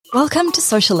Welcome to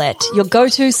Socialette, your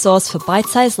go-to source for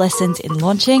bite-sized lessons in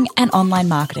launching and online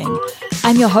marketing.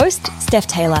 I'm your host, Steph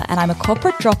Taylor, and I'm a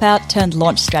corporate dropout turned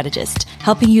launch strategist,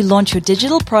 helping you launch your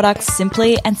digital products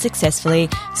simply and successfully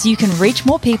so you can reach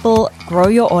more people, grow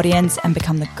your audience, and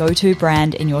become the go-to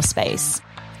brand in your space.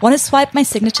 Want to swipe my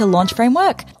signature launch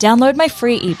framework? Download my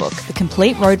free ebook, The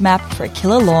Complete Roadmap for a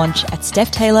Killer Launch at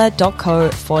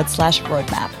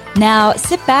stephtaylor.co/roadmap. Now,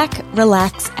 sit back,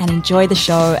 relax, and enjoy the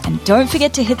show. And don't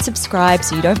forget to hit subscribe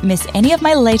so you don't miss any of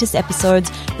my latest episodes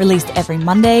released every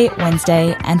Monday,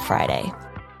 Wednesday, and Friday.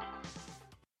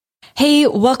 Hey,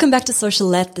 welcome back to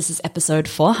Socialette. This is episode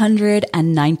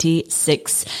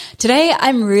 496. Today,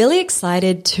 I'm really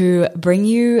excited to bring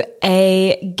you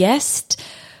a guest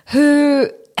who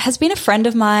has been a friend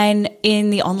of mine in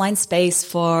the online space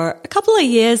for a couple of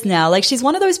years now. Like, she's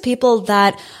one of those people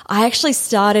that I actually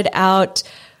started out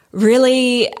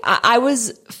really, I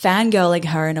was fangirling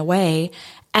her in a way.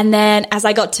 And then as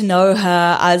I got to know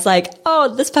her, I was like,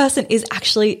 oh, this person is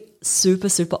actually super,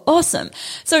 super awesome.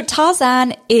 So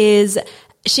Tarzan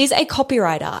she's a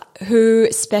copywriter who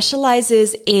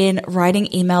specializes in writing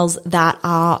emails that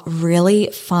are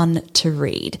really fun to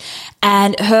read.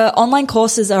 And her online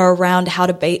courses are around how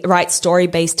to write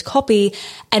story-based copy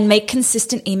and make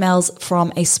consistent emails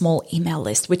from a small email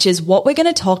list, which is what we're going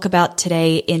to talk about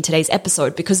today in today's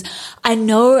episode, because I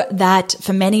know that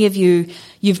for many of you,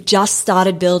 you've just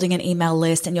started building an email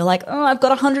list and you're like, oh, I've got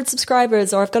 100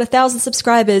 subscribers or I've got 1,000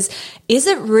 subscribers. Is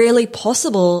it really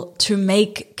possible to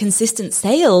make consistent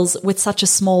sales with such a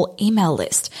small email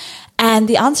list? And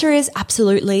the answer is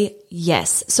absolutely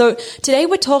yes. So today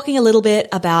we're talking a little bit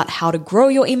about how to grow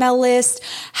your email list,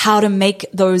 how to make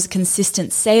those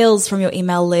consistent sales from your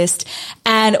email list,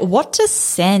 and what to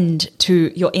send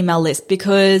to your email list,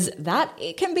 because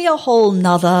it can be a whole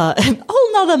nother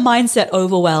mindset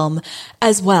overwhelm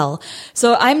as well.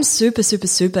 So I'm super, super,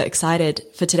 super excited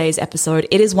for today's episode.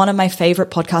 It is one of my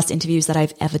favorite podcast interviews that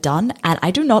I've ever done, and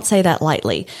I do not say that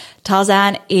lightly.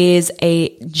 Tarzan is a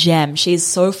gem. She's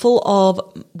so full of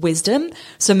wisdom.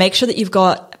 So make sure that you've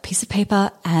got a piece of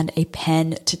paper and a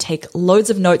pen to take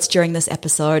loads of notes during this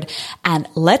episode. And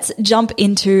let's jump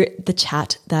into the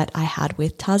chat that I had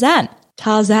with Tarzan.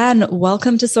 Tarzan,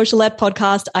 welcome to Socialette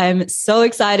Podcast. I'm so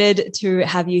excited to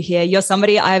have you here. You're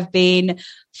somebody I've been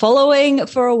following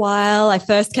for a while. I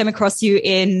first came across you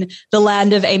in the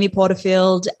land of Amy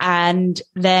Porterfield. And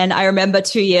then I remember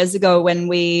 2 years ago when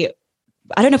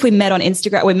I don't know if we met on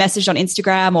Instagram, we messaged on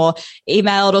Instagram or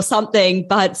emailed or something,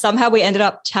 but somehow we ended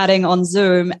up chatting on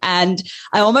Zoom. And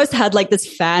I almost had like this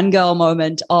fangirl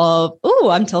moment of, oh,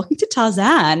 I'm talking to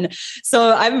Tarzan.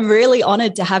 So I'm really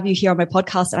honored to have you here on my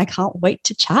podcast and I can't wait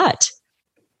to chat.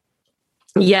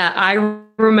 Yeah, I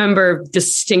remember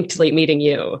distinctly meeting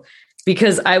you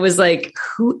because I was like,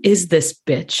 who is this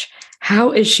bitch?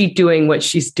 How is she doing what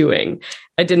she's doing?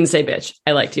 I didn't say bitch.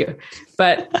 I liked you.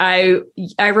 But I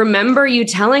remember you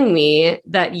telling me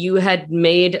that you had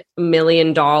made $1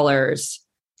 million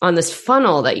on this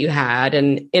funnel that you had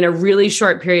and in a really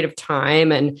short period of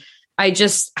time. And I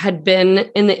just had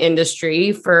been in the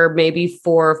industry for maybe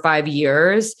 4 or 5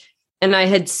 years. And I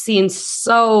had seen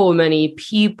so many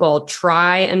people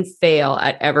try and fail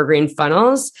at evergreen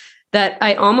funnels that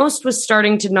I almost was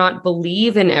starting to not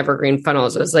believe in evergreen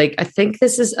funnels. I was like, I think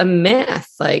this is a myth.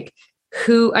 Like,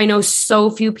 I know so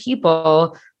few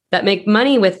people that make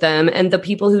money with them. And the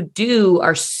people who do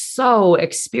are so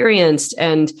experienced.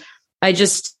 And I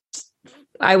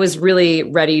was really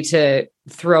ready to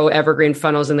throw evergreen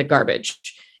funnels in the garbage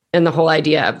and the whole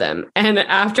idea of them. And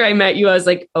after I met you, I was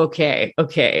like, okay.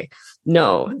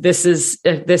 No, this is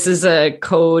a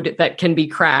code that can be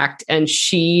cracked. And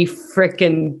she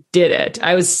freaking did it.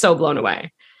 I was so blown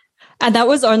away. And that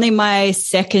was only my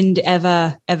second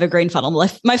ever evergreen funnel.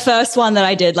 My first one that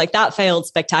I did, like, that failed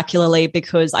spectacularly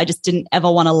because I just didn't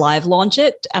ever want to live launch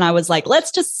it. And I was like, let's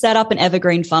just set up an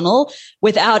evergreen funnel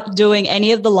without doing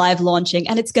any of the live launching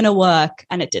and it's going to work.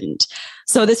 And it didn't.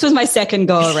 So this was my second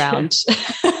go around.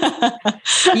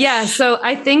 Yeah. So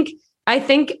I think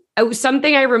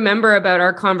something I remember about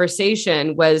our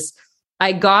conversation was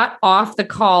I got off the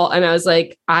call and I was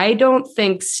like, I don't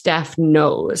think Steph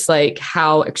knows like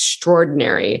how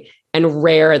extraordinary and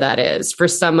rare that is for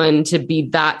someone to be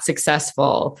that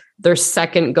successful their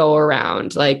second go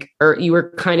around, or you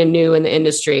were kind of new in the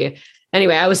industry.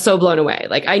 Anyway, I was so blown away.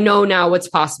 Like, I know now what's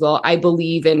possible. I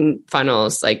believe in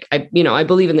funnels. Like, I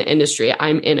believe in the industry.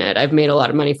 I'm in it. I've made a lot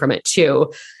of money from it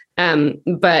too.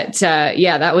 But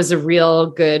that was a real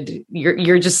good,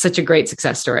 you're just such a great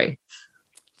success story.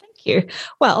 you.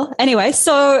 Well, anyway,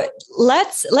 so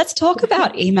let's talk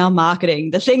about email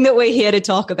marketing, the thing that we're here to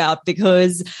talk about,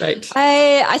 because right.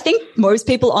 I think most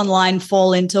people online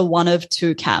fall into one of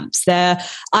two camps. They're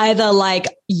either like,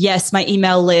 yes, my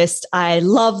email list, I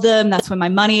love them, that's where my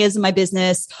money is in my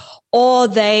business, or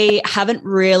they haven't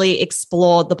really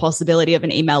explored the possibility of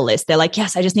an email list. They're like,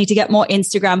 yes, I just need to get more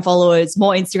Instagram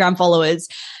followers.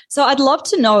 So I'd love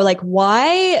to know, like,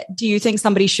 why do you think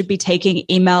somebody should be taking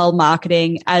email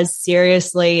marketing as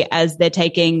seriously as they're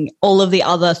taking all of the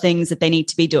other things that they need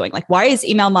to be doing? Like, why is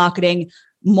email marketing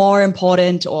more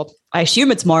important, or I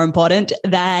assume it's more important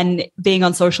than being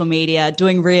on social media,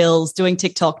 doing reels, doing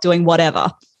TikTok, doing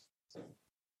whatever?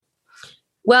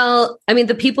 Well, I mean,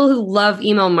 the people who love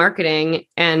email marketing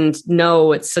and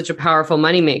know it's such a powerful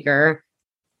moneymaker,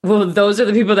 well, those are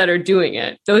the people that are doing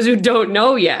it. Those who don't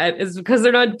know yet is because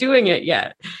they're not doing it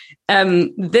yet.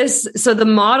 So the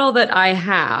model that I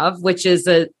have, which is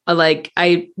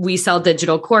we sell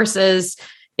digital courses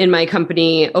in my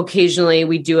company. Occasionally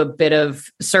we do a bit of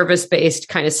service-based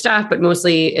kind of stuff, but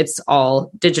mostly it's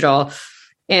all digital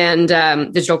and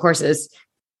digital courses.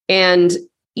 And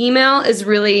email is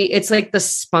really, it's like the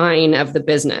spine of the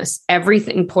business.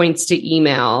 Everything points to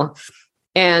email.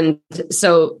 And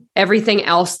so everything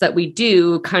else that we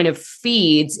do kind of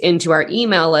feeds into our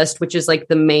email list, which is like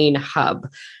the main hub.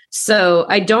 So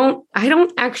I don't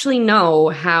actually know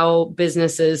how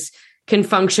businesses can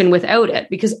function without it,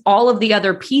 because all of the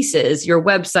other pieces, your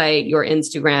website, your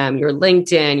Instagram, your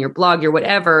LinkedIn, your blog, your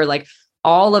whatever, like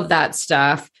all of that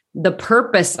stuff, the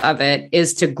purpose of it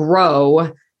is to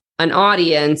grow an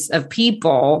audience of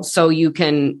people so you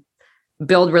can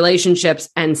build relationships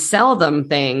and sell them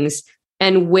things.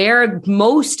 And where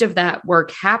most of that work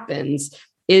happens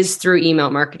is through email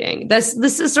marketing. This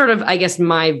is sort of, I guess,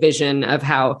 my vision of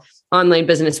how online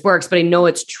business works, but I know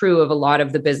it's true of a lot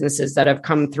of the businesses that have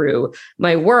come through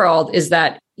my world, is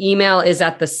that email is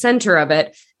at the center of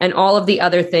it, and all of the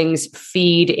other things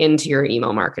feed into your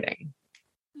email marketing.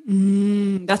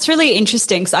 That's really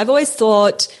interesting. So I've always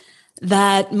thought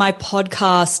that my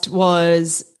podcast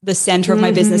was the center of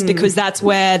my business, because that's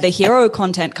where the hero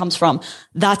content comes from.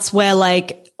 That's where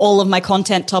like all of my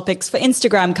content topics for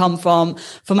Instagram come from,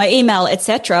 for my email,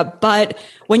 etc. But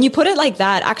when you put it like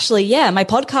that, actually, yeah, my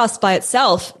podcast by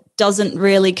itself doesn't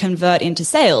really convert into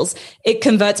sales. It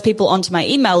converts people onto my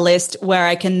email list, where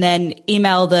I can then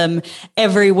email them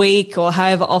every week or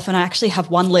however often. I actually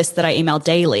have one list that I email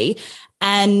daily.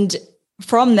 And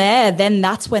from there, then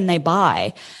that's when they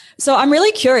buy. So I'm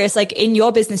really curious, like in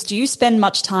your business, do you spend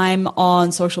much time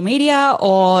on social media,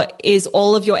 or is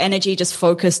all of your energy just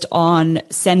focused on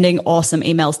sending awesome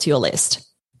emails to your list?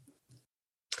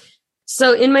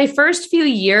 So in my first few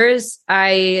years,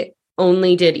 I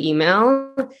only did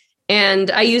email, and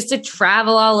I used to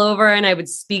travel all over, and I would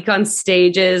speak on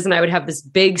stages, and I would have this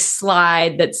big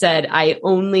slide that said, I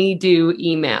only do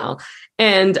email.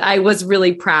 And I was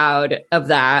really proud of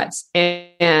that.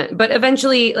 But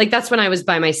eventually, like that's when I was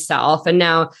by myself. And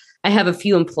now I have a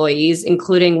few employees,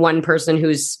 including one person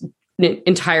whose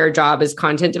entire job is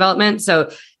content development. So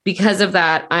because of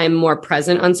that, I'm more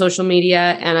present on social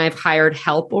media, and I've hired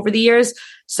help over the years.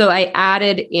 So I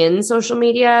added in social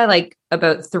media like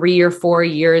about 3 or 4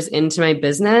 years into my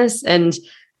business. And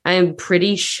I'm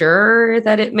pretty sure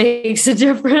that it makes a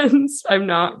difference. I'm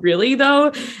not really,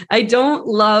 though. I don't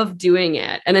love doing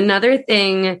it. And another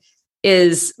thing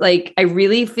is like, I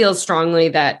really feel strongly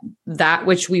that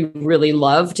which we really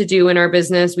love to do in our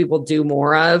business, we will do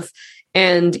more of.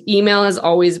 And email has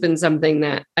always been something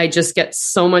that I just get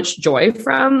so much joy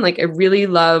from. Like, I really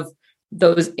love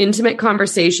those intimate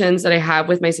conversations that I have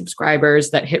with my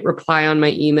subscribers that hit reply on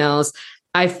my emails.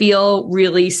 I feel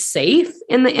really safe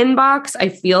in the inbox. I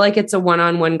feel like it's a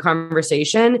one-on-one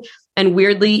conversation. And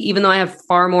weirdly, even though I have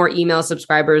far more email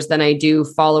subscribers than I do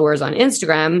followers on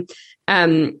Instagram,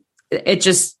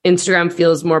 Instagram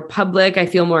feels more public. I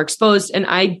feel more exposed. And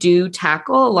I do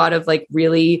tackle a lot of like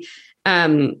really,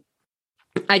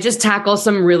 I just tackle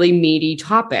some really meaty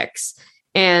topics.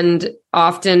 And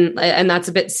often, and that's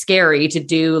a bit scary to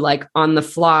do like on the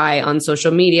fly on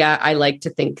social media. I like to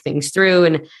think things through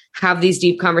and have these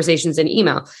deep conversations in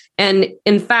email. And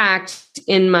in fact,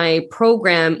 in my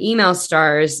program, Email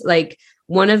Stars, like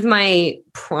one of my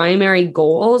primary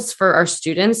goals for our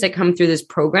students that come through this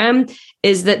program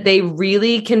is that they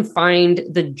really can find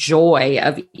the joy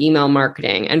of email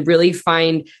marketing and really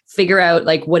figure out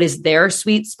like what is their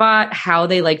sweet spot, how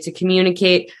they like to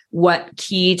communicate, what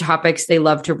key topics they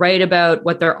love to write about,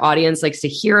 what their audience likes to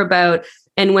hear about.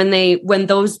 And when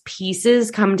those pieces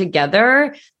come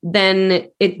together, then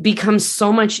it becomes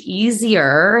so much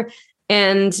easier.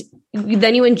 And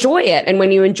then you enjoy it. And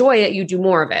when you enjoy it, you do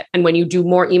more of it. And when you do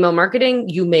more email marketing,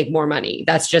 you make more money.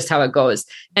 That's just how it goes.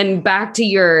 And back to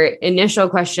your initial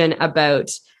question about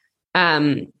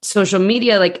social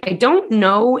media, like, I don't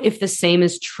know if the same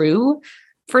is true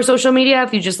for social media.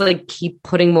 If you just like keep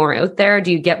putting more out there,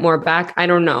 do you get more back? I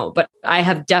don't know, but I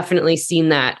have definitely seen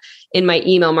that in my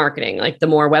email marketing. Like, the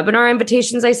more webinar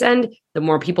invitations I send, the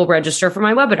more people register for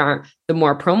my webinar. The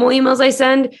more promo emails I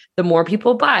send, the more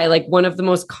people buy. Like, one of the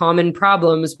most common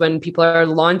problems when people are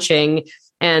launching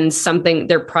and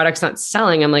their product's not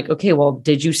selling, I'm like, okay, well,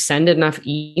 did you send enough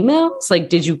emails? Like,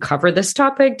 did you cover this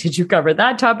topic? Did you cover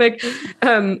that topic?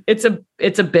 It's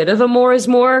a bit of a more is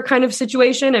more kind of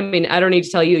situation. I mean, I don't need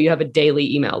to tell you, you have a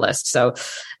daily email list. So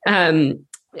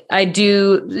I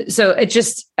do. So it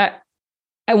just,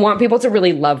 I want people to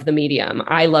really love the medium.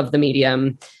 I love the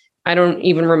medium. I don't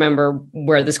even remember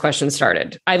where this question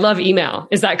started. I love email.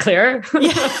 Is that clear?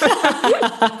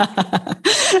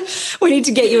 We need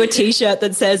to get you a t-shirt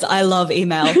that says, I love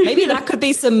email. Maybe that could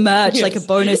be some merch, yes. Like a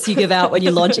bonus you give out when you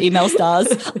launch Email Stars.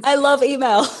 I love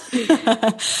email.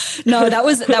 No, that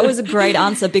was a great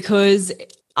answer, because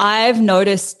I've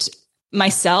noticed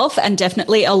myself, and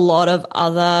definitely a lot of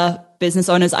other business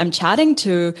owners I'm chatting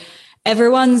to,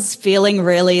 everyone's feeling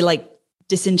really like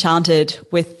disenchanted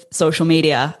with social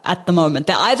media at the moment.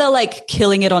 They're either like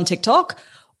killing it on TikTok,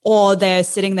 or they're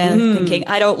sitting there thinking,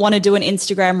 I don't want to do an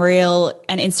Instagram reel,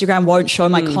 and Instagram won't show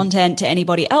my content to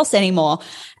anybody else anymore.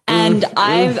 And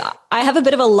I have a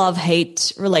bit of a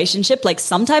love-hate relationship. Like,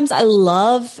 sometimes I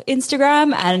love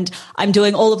Instagram and I'm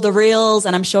doing all of the reels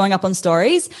and I'm showing up on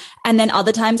stories. And then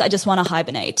other times I just want to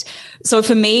hibernate. So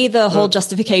for me, the whole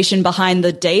justification behind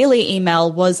the daily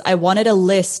email was I wanted a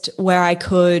list where I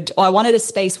wanted a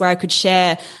space where I could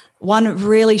share one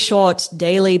really short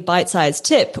daily bite-sized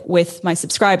tip with my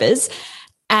subscribers.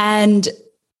 And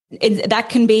that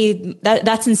can be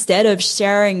that's instead of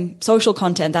sharing social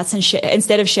content, that's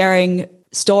instead of sharing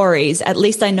stories. At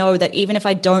least I know that even if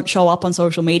I don't show up on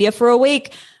social media for a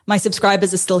week, my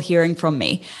subscribers are still hearing from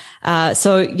me. I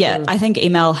think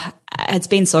email has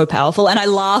been so powerful. And I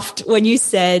laughed when you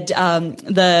said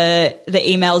the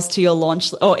emails to your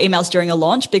launch, or emails during a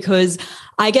launch, because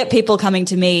I get people coming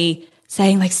to me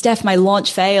saying like, Steph, my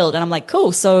launch failed. And I'm like,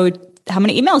 cool. So how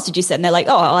many emails did you send? And they're like,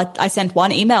 oh, I sent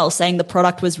one email saying the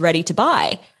product was ready to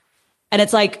buy. And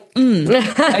it's like,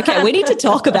 okay, we need to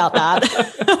talk about that.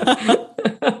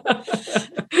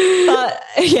 But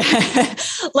yeah,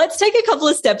 let's take a couple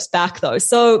of steps back though.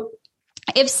 So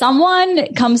if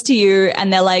someone comes to you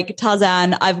and they're like,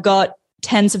 Tarzan, I've got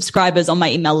 10 subscribers on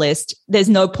my email list, there's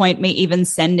no point me even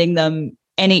sending them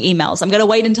any emails. I'm going to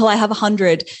wait until I have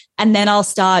 100 and then I'll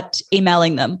start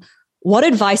emailing them. What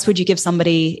advice would you give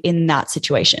somebody in that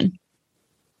situation?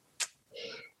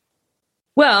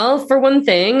 Well, for one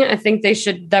thing, I think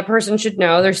that person should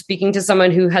know they're speaking to someone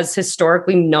who has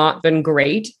historically not been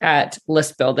great at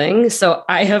list building. So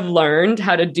I have learned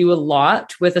how to do a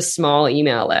lot with a small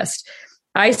email list.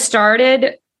 I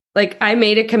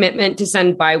made a commitment to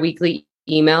send biweekly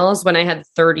emails when I had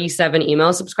 37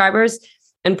 email subscribers,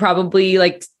 and probably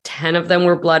like 10 of them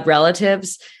were blood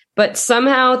relatives, but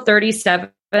somehow 37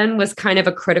 was kind of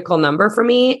a critical number for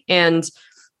me. And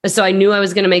so I knew I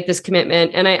was going to make this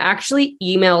commitment. And I actually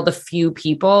emailed a few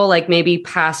people, like maybe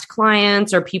past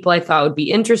clients or people I thought would be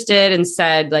interested, and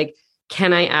said like,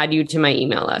 can I add you to my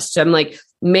email list? So I'm like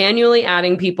manually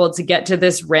adding people to get to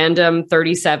this random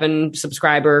 37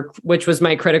 subscriber, which was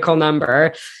my critical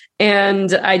number.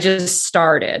 And I just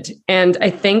started. And I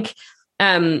think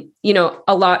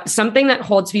something that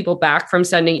holds people back from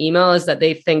sending email is that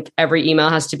they think every email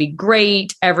has to be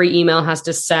great. Every email has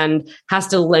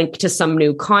to link to some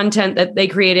new content that they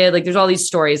created. Like, there's all these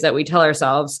stories that we tell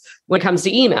ourselves when it comes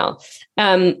to email.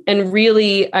 And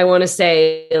really, I want to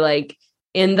say, like,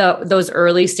 in those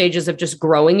early stages of just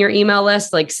growing your email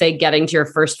list, like say getting to your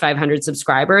first 500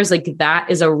 subscribers, like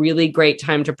that is a really great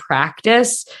time to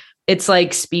practice. It's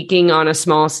like speaking on a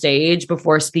small stage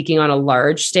before speaking on a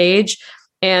large stage.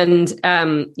 And,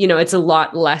 it's a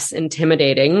lot less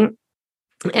intimidating.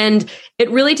 And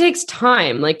it really takes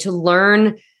time, like, to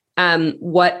learn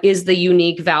what is the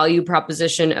unique value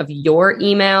proposition of your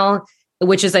email,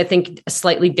 which is, I think,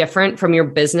 slightly different from your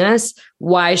business.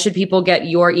 Why should people get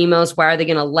your emails? Why are they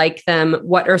going to like them?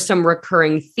 What are some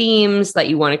recurring themes that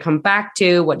you want to come back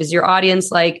to? What is your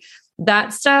audience like?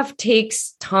 That stuff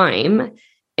takes time.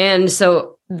 And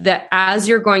so that as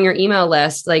you're going your email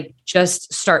list, like,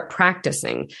 just start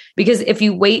practicing, because if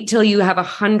you wait till you have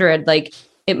 100, like,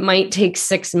 it might take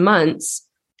 6 months.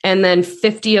 And then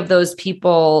 50 of those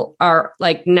people are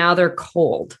like, now they're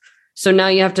cold. So now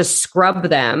you have to scrub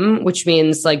them, which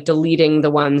means like deleting the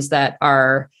ones that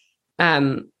are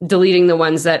not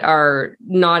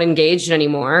engaged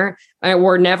anymore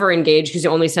or never engaged because you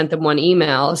only sent them one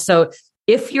email. So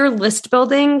if you're list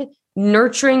building,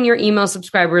 nurturing your email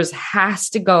subscribers has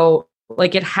to go,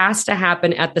 like it has to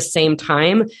happen at the same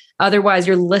time. Otherwise,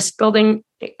 your list building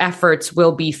efforts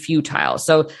will be futile.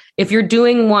 So if you're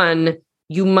doing one,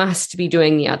 you must be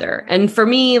doing the other. And for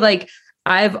me, like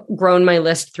I've grown my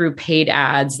list through paid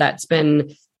ads. That's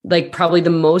been like probably the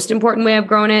most important way I've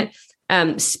grown it.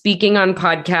 Speaking on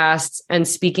podcasts and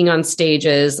speaking on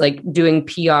stages, like doing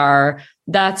PR.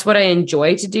 That's what I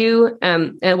enjoy to do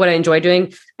and what I enjoy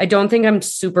doing. I don't think I'm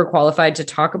super qualified to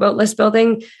talk about list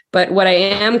building, but what I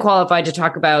am qualified to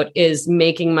talk about is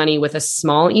making money with a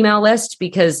small email list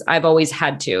because I've always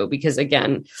had to, because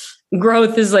again,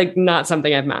 growth is like not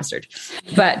something I've mastered.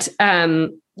 But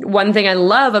one thing I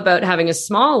love about having a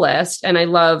small list, and I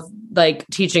love like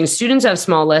teaching students to have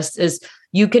small lists, is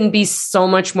you can be so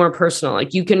much more personal.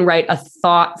 Like you can write a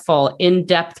thoughtful,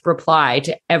 in-depth reply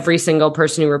to every single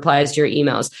person who replies to your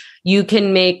emails. You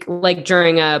can make, like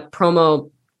during a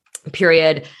promo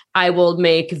period, I will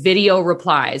make video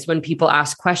replies when people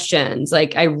ask questions.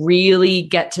 Like I really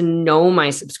get to know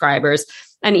my subscribers.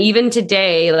 And even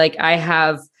today, like I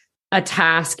have a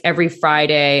task every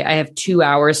Friday. I have 2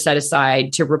 hours set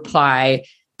aside to reply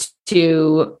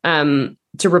to the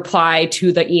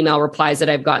email replies that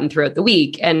I've gotten throughout the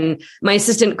week. And my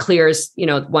assistant clears,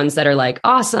 ones that are like,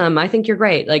 awesome, I think you're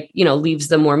great. Like, leaves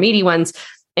the more meaty ones.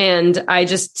 And I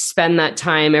just spend that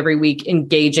time every week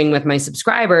engaging with my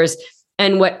subscribers.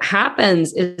 And what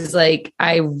happens is like,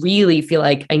 I really feel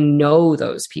like I know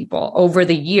those people over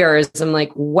the years. I'm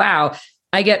like, wow.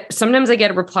 Sometimes I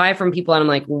get a reply from people and I'm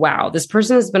like, wow, this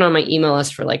person has been on my email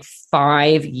list for like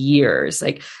 5 years.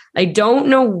 Like, I don't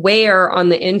know where on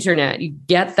the internet you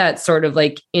get that sort of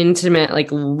like intimate, like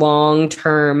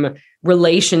long-term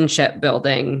relationship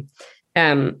building.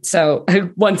 So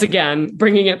once again,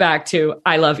 bringing it back to,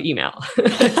 I love email.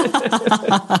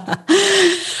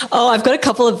 Oh, I've got a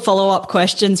couple of follow-up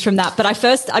questions from that. But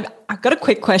I've got a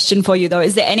quick question for you though.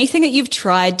 Is there anything that you've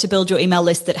tried to build your email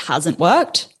list that hasn't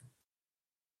worked?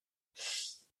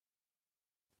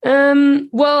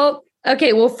 Well,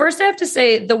 first I have to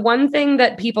say the one thing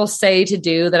that people say to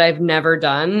do that I've never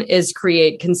done is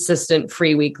create consistent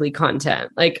free weekly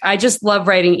content. Like I just love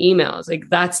writing emails. Like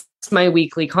that's my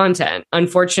weekly content.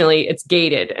 Unfortunately, it's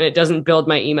gated and it doesn't build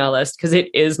my email list because it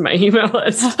is my email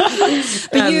list.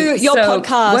 But your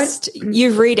podcast,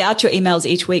 you read out your emails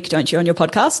each week, don't you, on your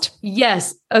podcast?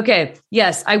 Yes. Okay.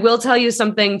 Yes. I will tell you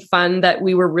something fun that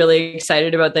we were really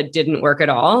excited about that didn't work at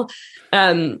all.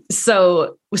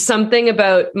 So something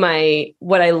about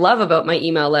what I love about my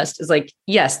email list is like,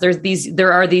 yes,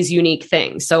 there are these unique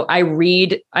things. So I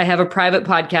have a private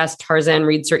podcast, Tarzan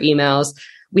Reads Her Emails.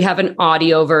 We have an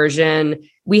audio version.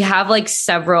 We have like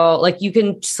several, like you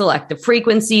can select the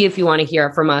frequency if you want to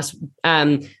hear from us,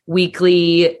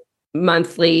 weekly,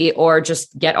 monthly, or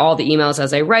just get all the emails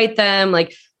as I write them.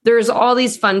 Like there's all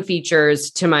these fun features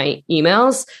to my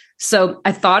emails. So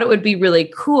I thought it would be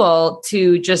really cool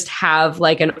to just have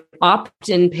like an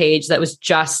opt-in page that was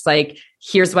just like,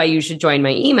 here's why you should join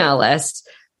my email list.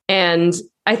 And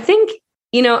I think,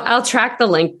 I'll track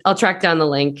down the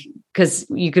link because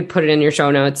you could put it in your show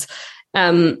notes.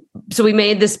 So we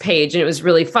made this page and it was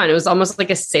really fun. It was almost like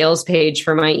a sales page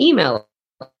for my email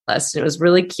list. And it was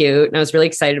really cute. And I was really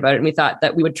excited about it. And we thought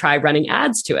that we would try running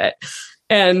ads to it.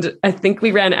 And I think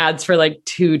we ran ads for like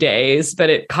 2 days, but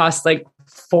it cost like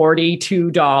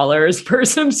 $42 per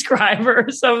subscriber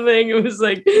or something. It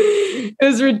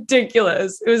was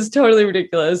ridiculous. It was totally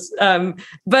ridiculous.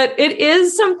 But it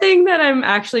is something that I'm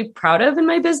actually proud of in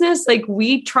my business. Like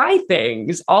we try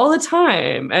things all the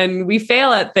time and we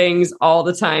fail at things all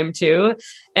the time too.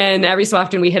 And every so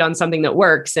often we hit on something that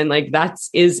works. And like,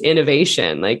 is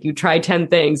innovation. Like you try 10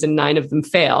 things and 9 of them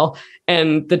fail.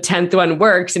 And the 10th one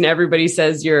works. And everybody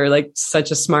says you're like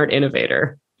such a smart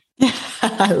innovator.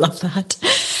 I love that.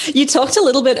 You talked a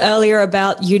little bit earlier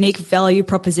about unique value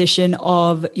proposition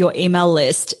of your email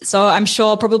list. So I'm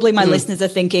sure probably my listeners are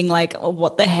thinking like, oh,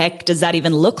 what the heck does that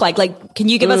even look like? Like, can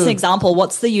you give us an example?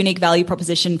 What's the unique value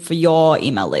proposition for your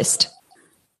email list?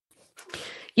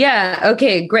 Yeah.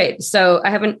 Okay, great. So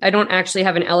I don't actually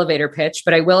have an elevator pitch,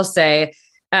 but I will say,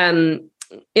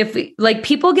 if like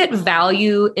people get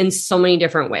value in so many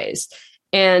different ways.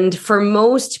 And for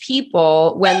most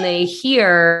people, when they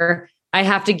hear I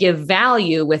have to give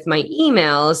value with my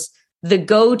emails, the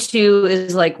go-to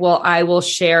is like, well, I will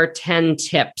share 10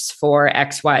 tips for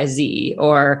XYZ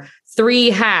or 3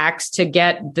 hacks to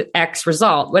get the X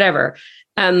result, whatever.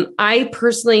 I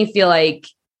personally feel like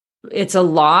it's a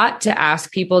lot to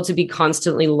ask people to be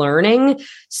constantly learning.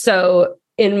 So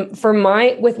with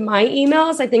my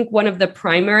emails, I think one of the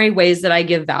primary ways that I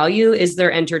give value is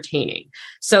they're entertaining.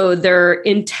 So they're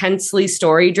intensely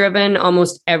story driven.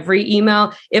 Almost every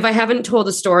email. If I haven't told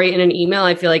a story in an email,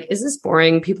 I feel like, is this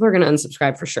boring? People are going to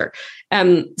unsubscribe for sure.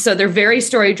 So they're very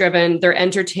story driven. They're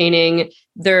entertaining.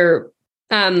 They're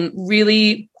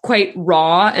really quite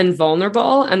raw and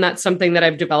vulnerable. And that's something that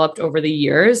I've developed over the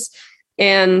years.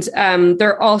 And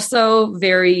they're also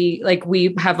very, like,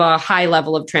 we have a high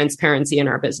level of transparency in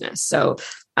our business. So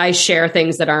I share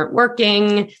things that aren't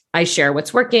working. I share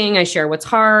what's working. I share what's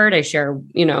hard. I share,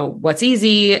 what's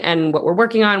easy and what we're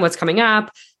working on, what's coming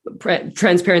up,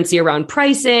 transparency around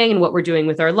pricing and what we're doing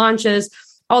with our launches,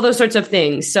 all those sorts of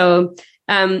things. So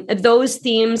those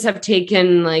themes have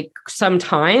taken like some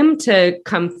time to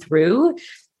come through.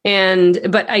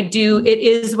 But it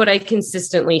is what I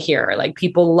consistently hear. Like,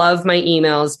 people love my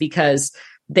emails because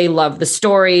they love the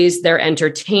stories, they're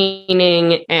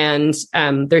entertaining, and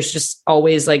there's just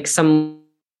always like some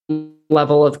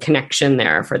level of connection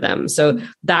there for them. So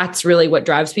that's really what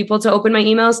drives people to open my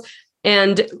emails.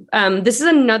 And this is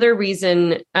another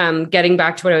reason, getting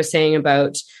back to what I was saying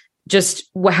about just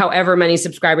however many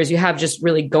subscribers you have, just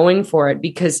really going for it,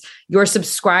 because your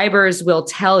subscribers will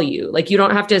tell you. Like, you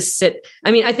don't have to sit.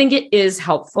 I mean, I think it is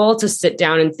helpful to sit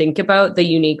down and think about the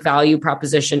unique value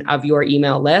proposition of your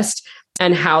email list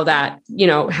and how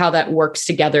that works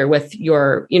together with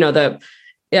your, the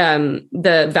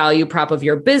value prop of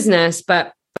your business.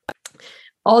 But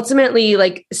ultimately,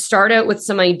 like, start out with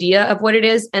some idea of what it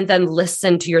is and then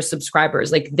listen to your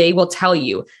subscribers. Like, they will tell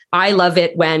you, I love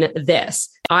it when this,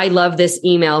 I love this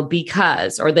email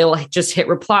because, or they'll just hit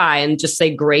reply and just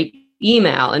say great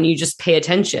email. And you just pay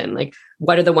attention. Like,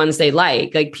 what are the ones they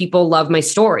like? Like, people love my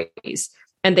stories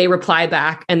and they reply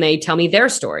back and they tell me their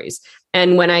stories.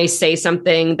 And when I say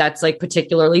something that's like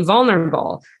particularly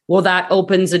vulnerable, well, that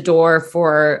opens a door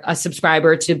for a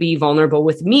subscriber to be vulnerable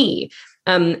with me.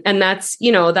 And that's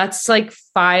like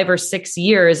 5 or 6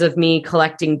 years of me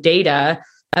collecting data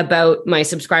about my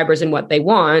subscribers and what they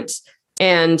want.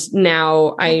 And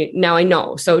now I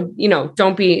know. So,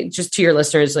 don't be, just to your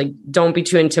listeners, like, don't be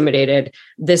too intimidated.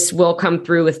 This will come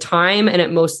through with time, and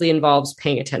it mostly involves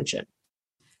paying attention.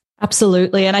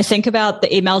 Absolutely. And I think about the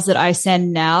emails that I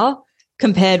send now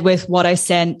compared with what I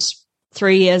sent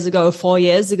 3 years ago, 4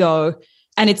 years ago,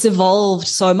 and it's evolved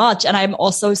so much. And I'm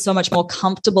also so much more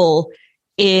comfortable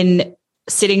in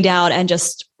sitting down and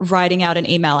just writing out an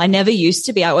email. I never used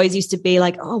to be. I always used to be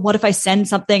like, oh, what if I send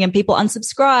something and people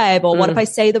unsubscribe? Or what if I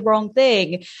say the wrong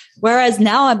thing? Whereas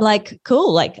now I'm like,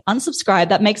 cool, like, unsubscribe.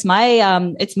 That makes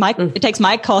it takes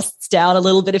my costs down a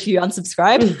little bit if you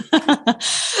unsubscribe.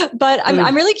 But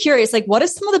I'm really curious, like, what are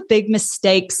some of the big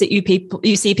mistakes that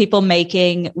you see people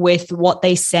making with what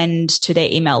they send to their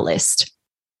email list?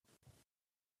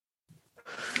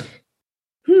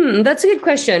 That's a good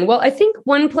question. Well, I think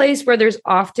one place where there's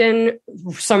often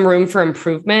some room for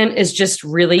improvement is just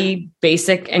really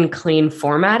basic and clean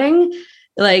formatting.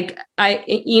 Like,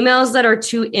 emails that are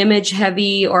too image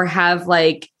heavy or have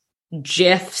like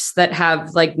GIFs that have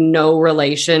like no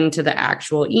relation to the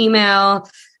actual email,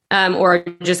 or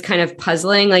just kind of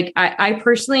puzzling. Like, I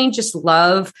personally just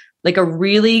love like a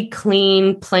really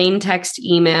clean, plain text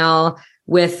email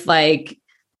with like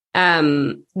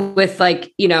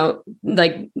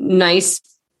nice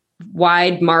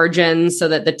wide margins so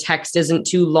that the text isn't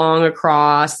too long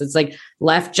across. It's like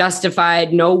left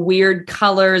justified, no weird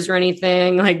colors or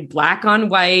anything, like black on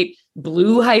white,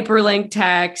 blue hyperlink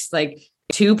text, like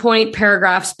 2-point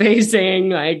paragraph spacing.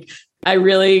 Like, I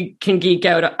really can geek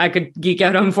out. I could geek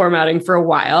out on formatting for a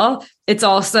while. It's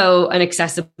also an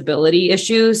accessibility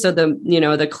issue. So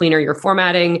the cleaner your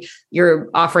formatting, you're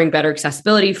offering better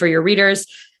accessibility for your readers.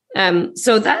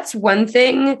 So that's one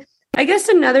thing. I guess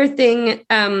another thing,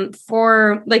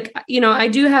 for like, I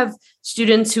do have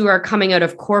students who are coming out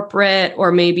of corporate,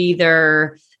 or maybe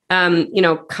they're,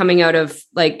 coming out of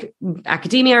like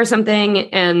academia or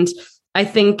something. And I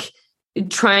think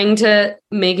trying to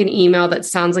make an email that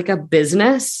sounds like a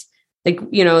business, like,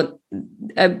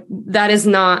 that is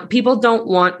not, people don't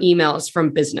want emails from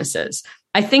businesses.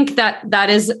 I think that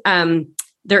is,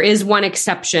 there is one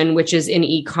exception, which is in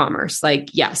e-commerce. Like,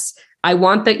 yes, I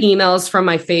want the emails from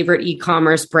my favorite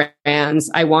e-commerce brands.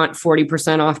 I want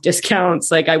 40% off discounts.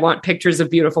 Like, I want pictures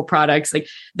of beautiful products. Like,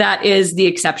 that is the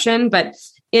exception. But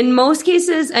in most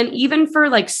cases, and even for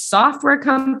like software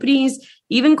companies,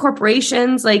 even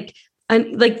corporations, like,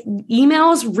 and like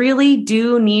emails really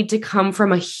do need to come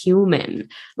from a human.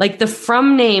 Like the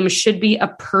from name should be a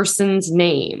person's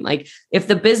name. Like if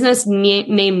the business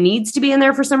name needs to be in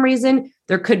there for some reason,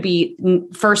 there could be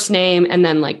first name and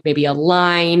then like maybe a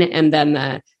line and then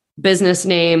the business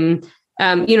name.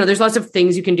 There's lots of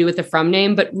things you can do with the from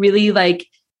name, but really like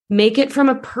make it from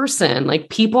a person. Like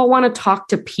people want to talk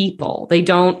to people. They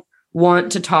don't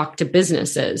want to talk to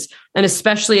businesses. And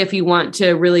especially if you want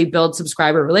to really build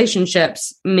subscriber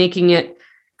relationships, making it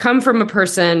come from a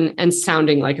person and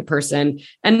sounding like a person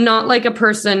and not like a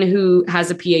person who has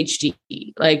a PhD,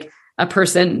 like a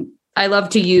person. I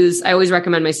always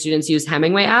recommend my students use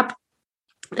Hemingway app.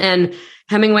 And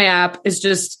Hemingway app is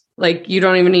just like, you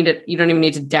don't even need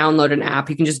to download an app.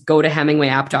 You can just go to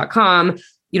hemingwayapp.com.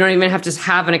 You don't even have to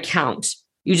have an account.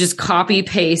 You just copy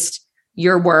paste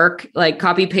your work, like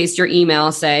copy paste your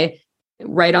email, say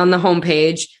right on the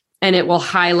homepage, and it will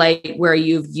highlight where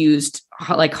you've used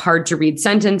like hard to read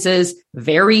sentences,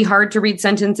 very hard to read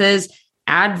sentences,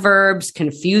 adverbs,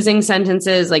 confusing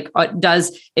sentences. Like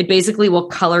it basically will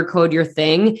color code your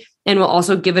thing and will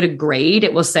also give it a grade.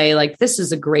 It will say like, this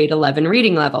is a grade 11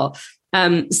 reading level.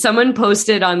 Someone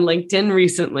posted on LinkedIn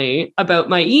recently about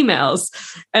my emails,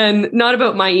 and not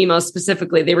about my emails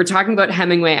specifically. They were talking about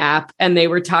Hemingway app, and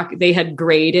they had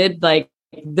graded like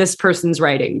this person's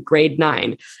writing, grade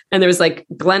 9. And there was like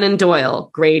Glennon Doyle,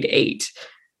 grade 8,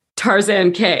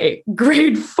 Tarzan K,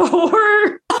 grade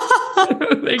 4.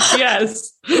 Like,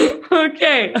 yes.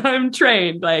 Okay. I'm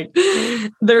trained. Like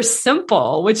they're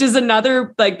simple, which is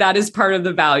another, like that is part of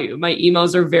the value. My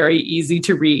emails are very easy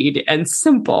to read and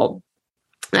simple.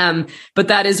 But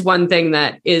that is one thing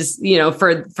that is,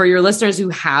 for your listeners who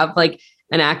have like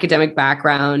an academic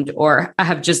background or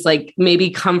have just like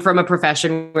maybe come from a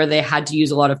profession where they had to use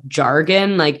a lot of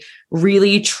jargon, like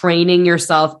really training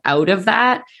yourself out of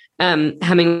that.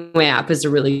 Hemingway app is a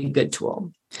really good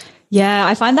tool. Yeah,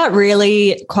 I find that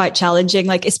really quite challenging,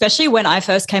 like especially when I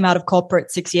first came out of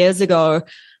corporate 6 years ago,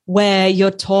 where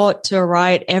you're taught to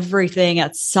write everything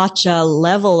at such a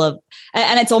level of,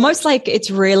 and it's almost like it's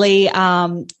really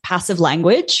passive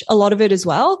language, a lot of it as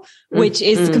well, which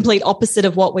is the complete opposite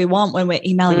of what we want when we're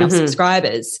emailing our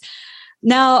subscribers.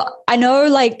 Now, I know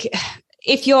like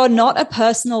if you're not a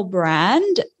personal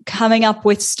brand, coming up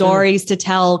with stories to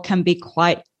tell can be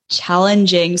quite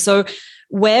challenging. So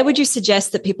where would you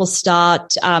suggest that people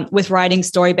start with writing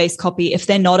story-based copy if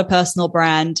they're not a personal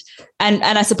brand? And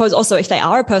I suppose also if they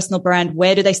are a personal brand,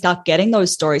 where do they start getting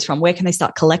those stories from? Where can they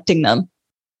start collecting them?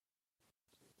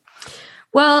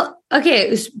 Well,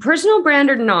 okay, personal brand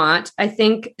or not, I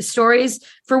think stories,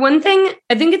 for one thing,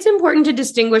 I think it's important to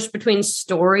distinguish between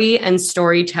story and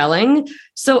storytelling.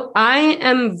 So I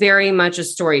am very much a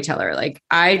storyteller. Like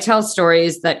I tell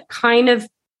stories that kind of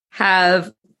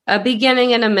have a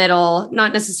beginning and a middle,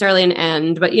 not necessarily an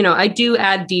end, but I do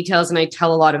add details and I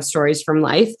tell a lot of stories from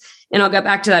life. And I'll get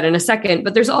back to that in a second.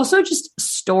 But there's also just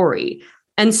story.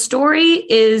 And story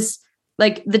is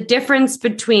like the difference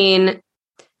between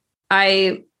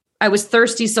I was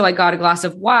thirsty, so I got a glass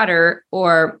of water,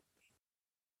 or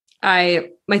my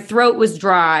throat was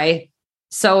dry,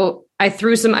 so I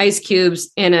threw some ice cubes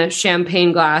in a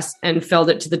champagne glass and filled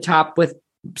it to the top with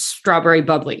strawberry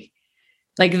bubbly.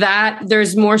 Like that,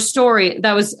 there's more story.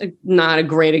 That was not a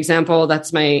great example.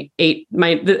 That's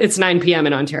it's 9 p.m.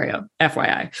 in Ontario,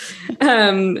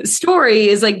 FYI. Story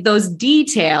is like those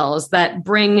details that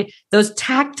bring, those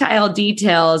tactile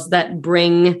details that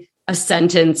bring a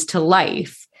sentence to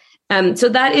life. So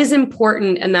that is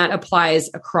important and that applies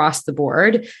across the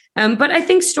board. But I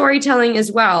think storytelling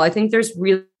as well. I think there's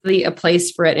really a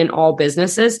place for it in all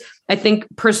businesses. I think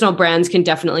personal brands can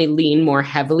definitely lean more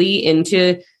heavily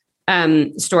into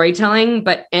storytelling,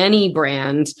 but any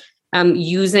brand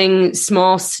using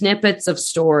small snippets of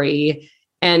story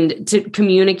and to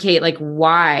communicate like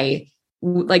why,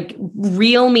 like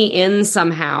reel me in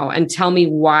somehow and tell me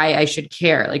why I should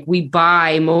care. Like we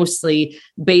buy mostly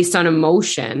based on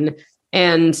emotion.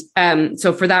 And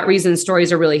so for that reason,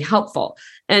 stories are really helpful.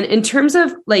 And in terms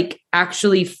of like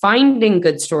actually finding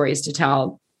good stories to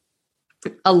tell,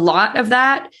 a lot of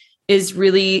that is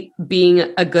really being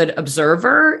a good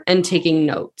observer and taking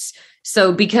notes.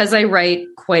 So because I write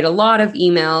quite a lot of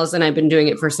emails and I've been doing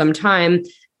it for some time,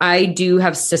 I do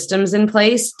have systems in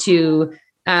place to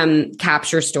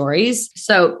capture stories.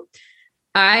 So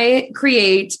I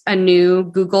create a new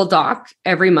Google Doc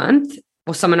every month.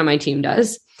 Well, someone on my team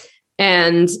does.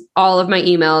 And all of my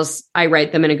emails, I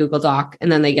write them in a Google Doc and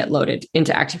then they get loaded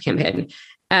into ActiveCampaign.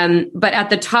 But at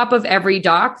the top of every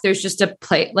doc, there's just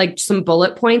like some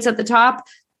bullet points at the top.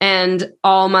 And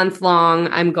all month long,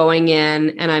 I'm going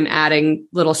in and I'm adding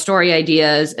little story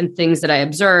ideas and things that I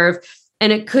observe.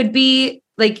 And it could be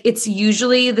like, it's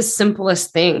usually the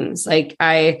simplest things. Like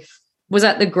I was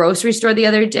at the grocery store the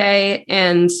other day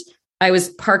and I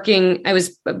was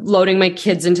loading my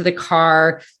kids into the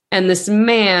car. And this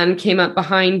man came up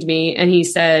behind me and he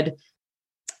said,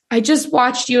 I just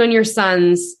watched you and your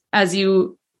sons as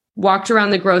you walked around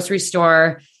the grocery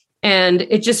store. And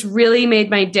it just really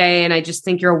made my day. And I just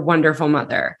think you're a wonderful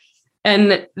mother.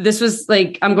 And this was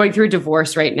like, I'm going through a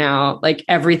divorce right now. Like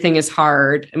everything is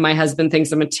hard. And my husband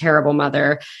thinks I'm a terrible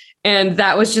mother. And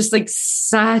that was just like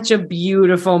such a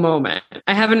beautiful moment.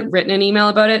 I haven't written an email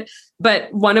about it,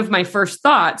 but one of my first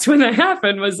thoughts when that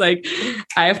happened was like,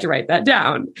 I have to write that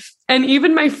down. And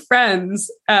even my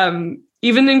friends,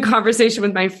 even in conversation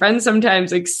with my friends,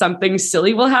 sometimes like something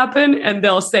silly will happen and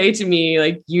they'll say to me,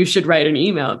 like, you should write an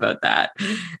email about that.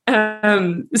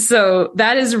 So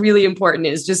that is really important,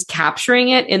 is just capturing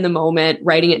it in the moment,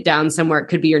 writing it down somewhere. It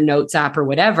could be your notes app or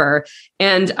whatever.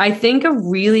 And I think a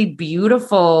really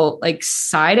beautiful like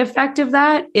side effect of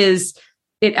that is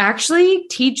it actually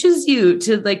teaches you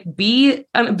to like be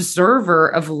an observer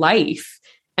of life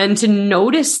and to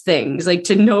notice things, like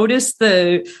to notice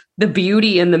the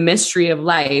beauty and the mystery of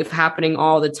life happening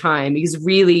all the time, because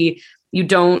really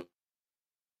your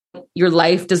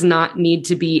life does not need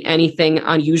to be anything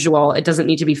unusual. It doesn't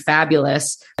need to be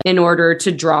fabulous in order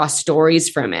to draw stories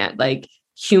from it. Like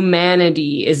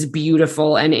humanity is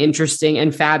beautiful and interesting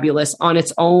and fabulous on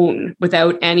its own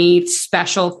without any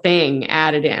special thing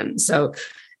added in. So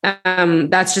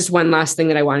that's just one last thing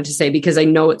that I wanted to say, because I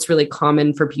know it's really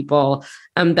common for people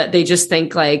that they just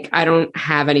think like, I don't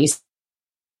have any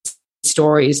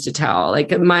stories to tell.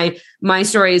 Like my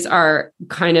stories are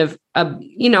kind of,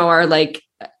 are like,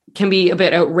 can be a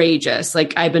bit outrageous.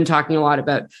 Like I've been talking a lot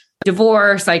about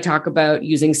divorce. I talk about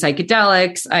using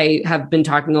psychedelics. I have been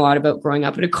talking a lot about growing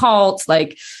up in a cult.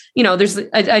 Like,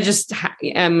 I just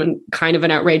am kind of an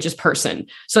outrageous person.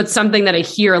 So it's something that I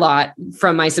hear a lot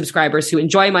from my subscribers who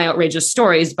enjoy my outrageous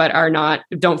stories, but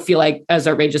don't feel like as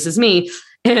outrageous as me.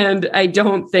 And I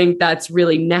don't think that's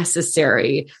really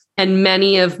necessary. And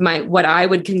many of what I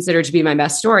would consider to be my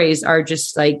best stories are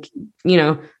just like,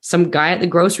 some guy at the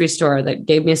grocery store that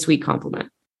gave me a sweet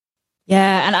compliment.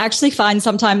 Yeah. And I actually find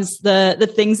sometimes the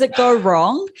things that go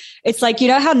wrong, it's like,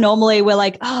 how normally we're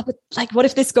like, but like, what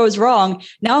if this goes wrong?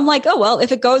 Now I'm like, oh, well,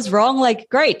 if it goes wrong, like,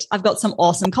 great, I've got some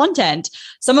awesome content.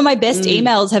 Some of my best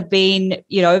emails have been,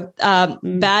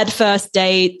 bad first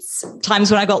dates, times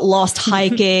when I got lost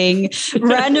hiking,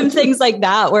 random things like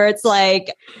that, where it's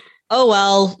like, oh,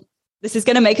 well, this is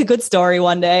going to make a good story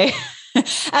one day.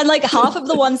 And like half of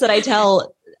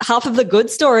the good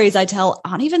stories I tell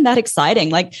aren't even that exciting.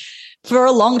 Like for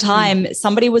a long time,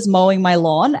 somebody was mowing my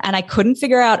lawn and I couldn't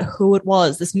figure out who it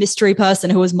was, this mystery person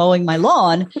who was mowing my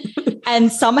lawn.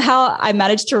 And somehow I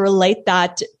managed to relate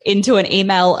that into an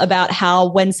email about how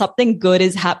when something good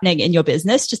is happening in your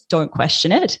business, just don't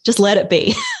question it. Just let it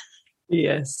be.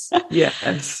 Yes.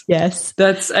 Yes.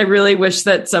 I really wish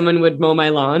that someone would mow my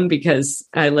lawn, because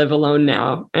I live alone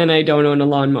now and I don't own a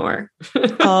lawnmower.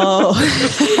 Oh,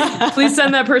 please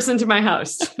send that person to my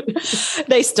house.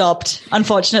 They stopped.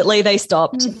 Unfortunately, they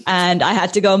stopped. And I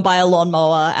had to go and buy a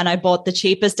lawnmower, and I bought the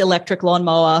cheapest electric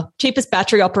lawnmower, cheapest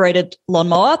battery operated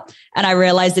lawnmower. And I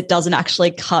realized it doesn't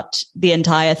actually cut the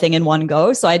entire thing in one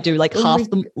go. So I do like half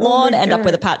the lawn, end up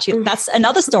with a patchy. That's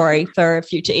another story for a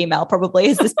future email, probably,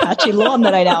 is this patchy lawn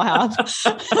that I now have.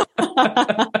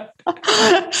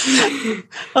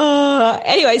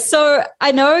 Anyway, so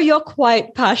I know you're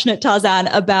quite passionate, Tarzan,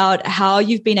 about how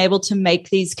you've been able to make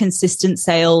these consistent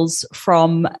sales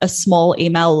from a small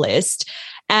email list.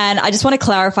 And I just want to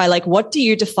clarify, like, what do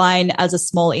you define as a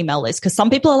small email list? Because some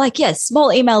people are like, yes,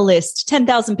 small email list,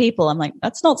 10,000 people. I'm like,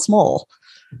 that's not small.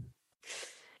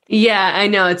 Yeah, I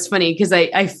know. It's funny because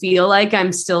I feel like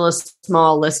I'm still a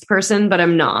small list person, but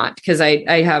I'm not, because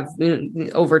I have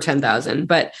over 10,000.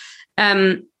 But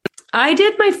I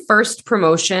did my first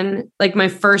promotion, like my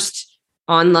first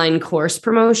online course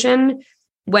promotion,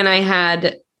 when I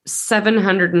had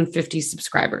 750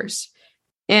 subscribers.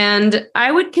 And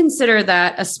I would consider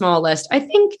that a small list. I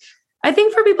think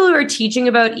for people who are teaching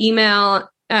about email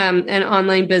and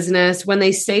online business, when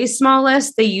they say small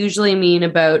list, they usually mean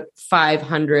about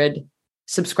 500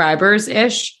 subscribers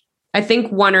ish. I think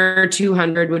 100 or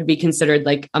 200 would be considered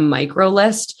like a micro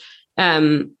list.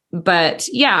 But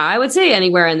yeah, I would say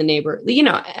anywhere in the neighborhood,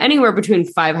 anywhere between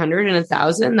 500 and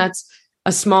 1,000, that's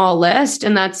a small list.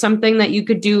 And that's something that you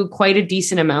could do quite a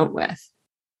decent amount with.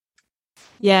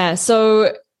 Yeah.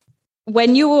 So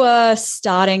when you were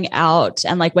starting out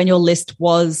and like when your list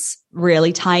was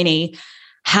really tiny.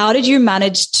 How did you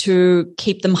manage to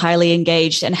keep them highly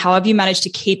engaged, and how have you managed to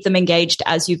keep them engaged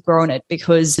as you've grown it?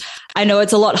 Because I know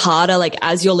it's a lot harder, like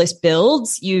as your list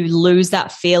builds, you lose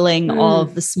that feeling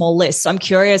of the small list. So I'm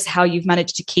curious how you've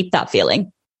managed to keep that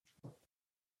feeling.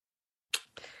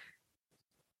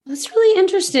 That's really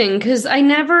interesting because I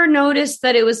never noticed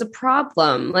that it was a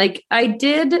problem. Like I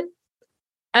did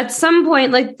at some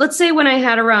point, like let's say when I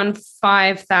had around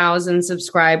 5,000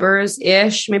 subscribers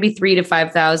ish, maybe 3,000 to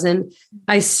 5,000,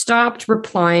 I stopped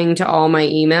replying to all my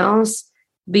emails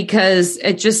because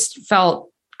it just felt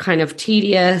kind of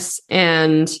tedious.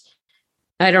 And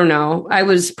I don't know, I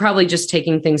was probably just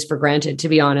taking things for granted, to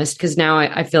be honest, because now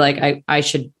I feel like I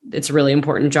should, it's a really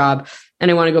important job and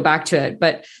I want to go back to it.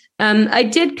 But I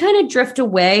did kind of drift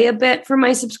away a bit from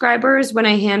my subscribers when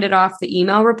I handed off the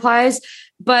email replies.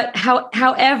 But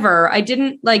however, I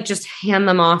didn't like just hand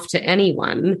them off to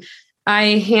anyone.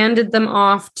 I handed them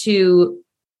off to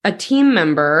a team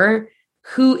member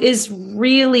who is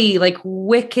really like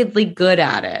wickedly good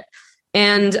at it.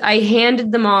 And I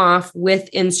handed them off with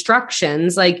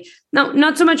instructions, like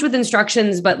not so much with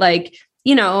instructions, but like,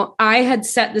 you know, I had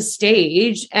set the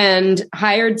stage and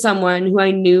hired someone who I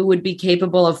knew would be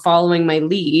capable of following my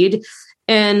lead.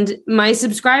 And my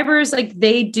subscribers, like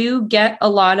they do get a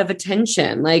lot of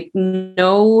attention. Like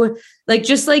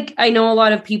just like I know a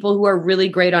lot of people who are really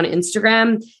great on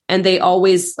Instagram, and they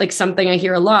always, like, something I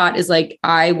hear a lot is like,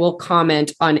 I will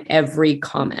comment on every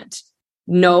comment.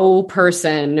 No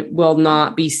person will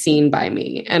not be seen by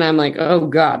me. And I'm like, oh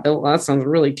God, that sounds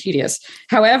really tedious.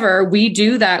 However, we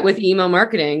do that with email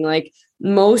marketing. Like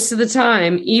most of the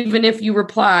time, even if you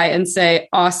reply and say,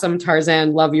 awesome,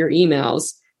 Tarzan, love your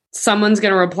emails, someone's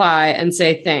going to reply and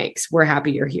say, thanks, we're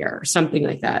happy you're here, something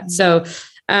like that. So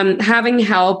having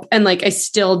help, and like I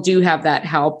still do have that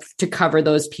help to cover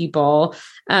those people.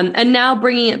 And now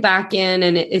bringing it back in,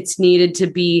 and it's needed to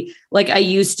be like, I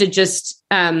used to just,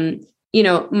 you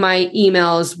know, my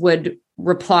emails would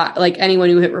reply, like anyone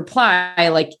who hit reply,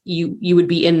 like you would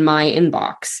be in my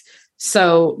inbox.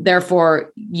 So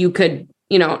therefore you could,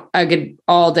 you know, I could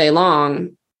all day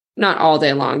long, not all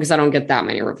day long, because I don't get that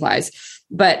many replies,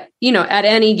 but, you know, at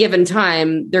any given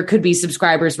time, there could be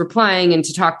subscribers replying and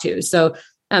to talk to. So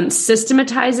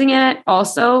systematizing it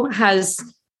also has,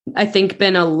 I think,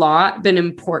 been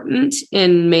important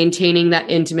in maintaining that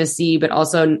intimacy, but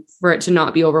also for it to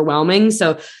not be overwhelming.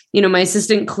 So, you know, my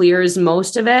assistant clears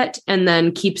most of it and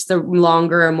then keeps the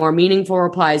longer and more meaningful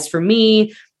replies for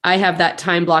me. I have that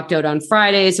time blocked out on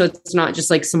Friday. So it's not just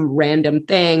like some random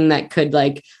thing that could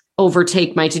like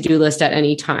overtake my to-do list at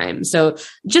any time. So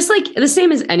just like the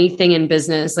same as anything in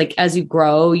business, like as you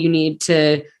grow, you need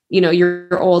to, you know,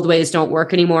 your old ways don't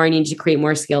work anymore. You need to create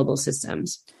more scalable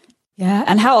systems. Yeah.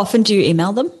 And how often do you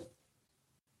email them?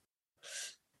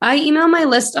 I email my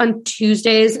list on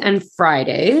Tuesdays and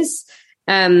Fridays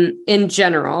in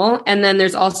general. And then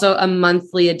there's also a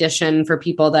monthly edition for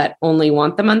people that only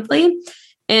want the monthly.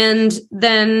 And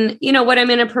then, you know, when I'm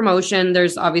in a promotion,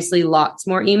 there's obviously lots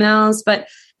more emails, but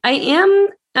I'm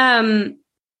going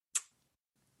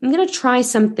to try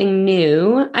something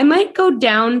new. I might go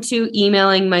down to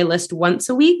emailing my list once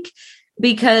a week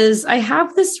because I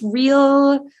have this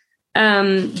real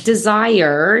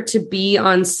desire to be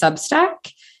on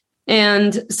Substack.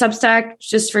 And Substack,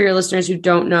 just for your listeners who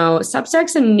don't know,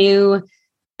 Substack's a new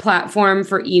platform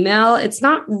for email. It's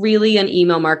not really an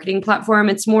email marketing platform.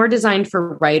 It's more designed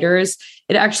for writers.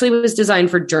 It actually was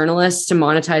designed for journalists to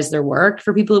monetize their work.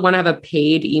 For people who want to have a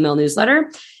paid email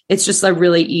newsletter, it's just a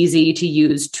really easy to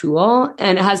use tool.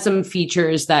 And it has some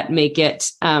features that make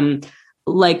it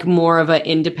like more of an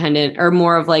independent, or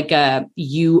more of like a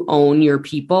you own your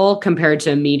people compared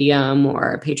to Medium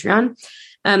or Patreon.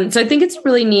 So I think it's a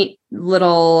really neat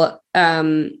little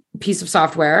piece of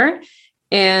software.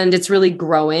 And it's really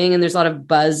growing and there's a lot of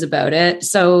buzz about it.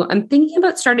 So I'm thinking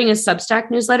about starting a Substack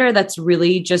newsletter that's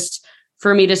really just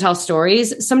for me to tell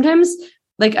stories. Sometimes,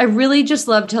 like, I really just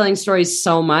love telling stories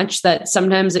so much that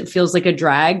sometimes it feels like a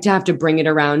drag to have to bring it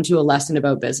around to a lesson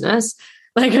about business.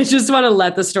 Like, I just want to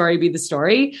let the story be the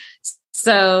story.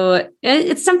 So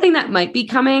it's something that might be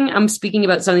coming. I'm speaking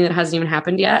about something that hasn't even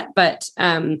happened yet, but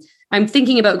I'm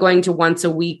thinking about going to once a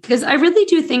week because I really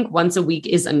do think once a week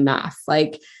is enough.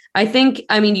 Like, I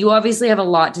mean, you obviously have a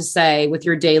lot to say with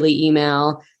your daily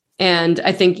email. And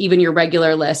I think even your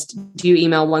regular list, do you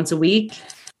email once a week?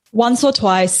 Once or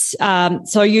twice.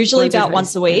 So usually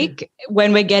once a week.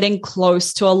 When we're getting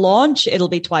close to a launch, it'll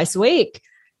be twice a week.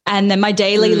 And then my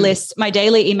daily list, my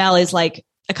daily email is like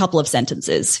a couple of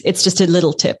sentences. It's just a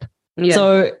little tip. Yeah.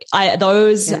 So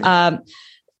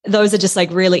those are just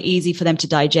like really easy for them to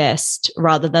digest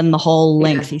rather than the whole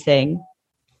lengthy thing.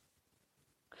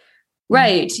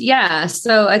 Right. Yeah.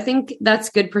 So I think that's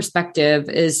good perspective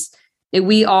is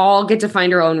we all get to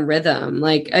find our own rhythm.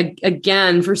 Like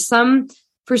again, for some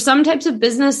types of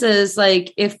businesses,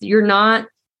 like if you're not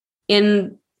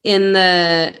in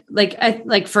the,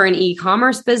 like for an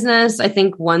e-commerce business, I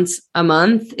think once a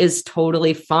month is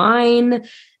totally fine.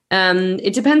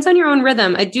 It depends on your own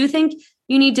rhythm. I do think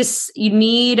you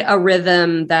need a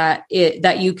rhythm that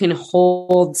you can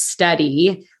hold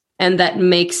steady and that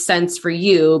makes sense for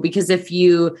you. Because if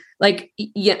you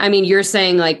you're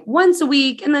saying like once a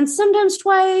week and then sometimes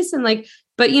twice and like,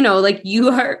 but like you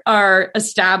are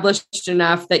established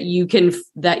enough that you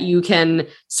can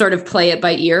sort of play it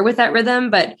by ear with that rhythm.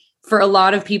 But for a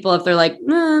lot of people, if they're like,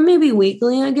 maybe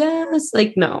weekly, I guess,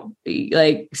 like, no,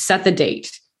 like set the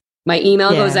date. My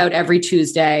email goes out every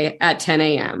Tuesday at 10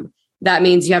 a.m. That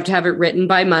means you have to have it written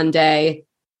by Monday,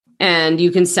 and you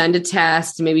can send a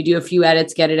test, maybe do a few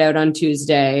edits, get it out on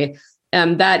Tuesday.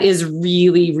 That is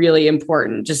really, really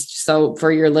important. Just so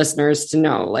for your listeners to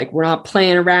know, like, we're not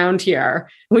playing around here.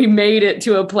 We made it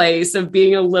to a place of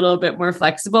being a little bit more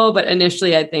flexible. But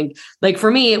initially, I think, like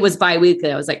for me, it was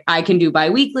biweekly. I was like, I can do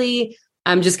biweekly.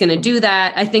 I'm just going to do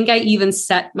that. I think I even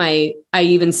said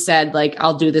like,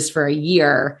 I'll do this for a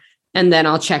year and then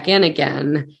I'll check in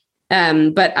again.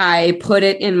 But I put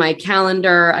it in my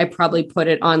calendar. I probably put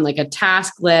it on like a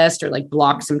task list or like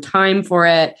block some time for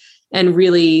it and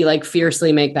really like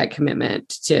fiercely make that commitment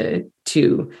to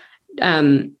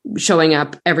showing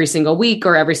up every single week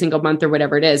or every single month or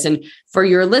whatever it is. And for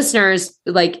your listeners,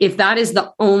 like if that is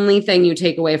the only thing you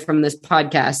take away from this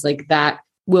podcast, like that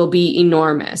will be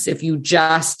enormous. If you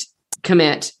just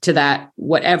commit to that,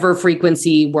 whatever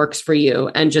frequency works for you,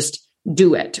 and just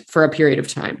do it for a period of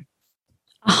time.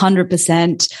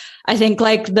 100%. I think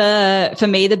like for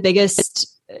me,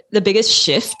 the biggest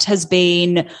shift has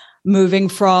been moving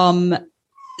from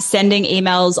sending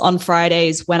emails on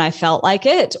Fridays when I felt like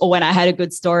it or when I had a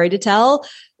good story to tell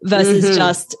versus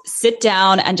just sit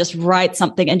down and just write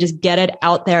something and just get it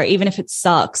out there, even if it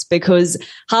sucks, because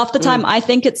half the time I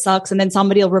think it sucks and then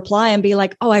somebody will reply and be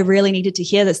like, oh, I really needed to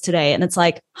hear this today. And it's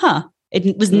like,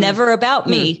 it was never about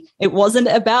me. It wasn't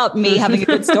about me having a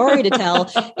good story to tell.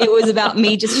 It was about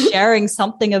me just sharing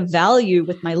something of value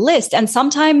with my list. And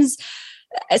sometimes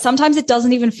it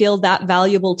doesn't even feel that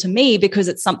valuable to me because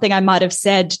it's something I might have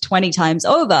said 20 times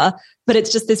over, but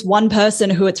it's just this one person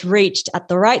who it's reached at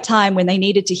the right time when they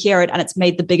needed to hear it, and it's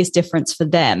made the biggest difference for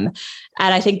them.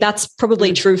 And I think that's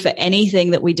probably true for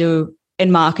anything that we do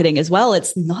in marketing as well.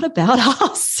 It's not about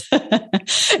us.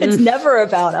 It's never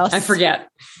about us. I forget.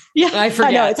 Yeah, I forget.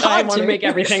 I know, it's hard I want to make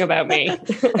everything about me.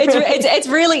 It's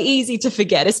really easy to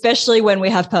forget, especially when we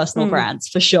have personal brands,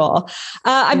 for sure.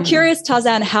 I'm curious,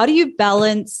 Tarzan, how do you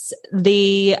balance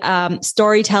the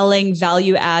storytelling,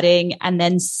 value adding, and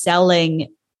then selling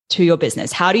to your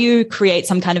business? How do you create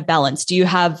some kind of balance?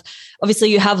 Obviously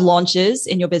you have launches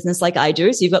in your business like I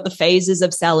do, so you've got the phases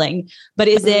of selling, but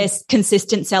is there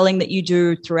consistent selling that you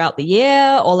do throughout the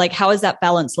year, or like how does that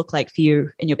balance look like for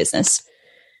you in your business?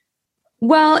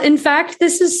 Well, in fact,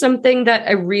 this is something that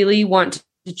I really want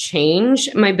to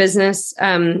change. My business,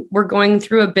 we're going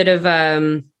through a bit of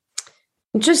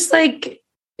just like,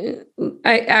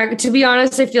 to be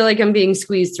honest, I feel like I'm being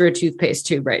squeezed through a toothpaste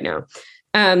tube right now.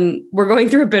 We're going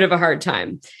through a bit of a hard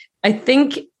time. I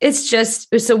think it's just,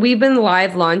 so we've been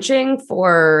live launching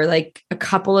for like a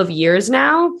couple of years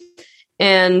now.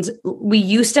 And we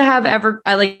used to have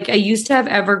I used to have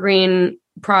evergreen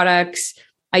products.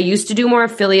 I used to do more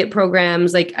affiliate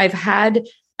programs. Like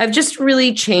I've just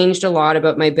really changed a lot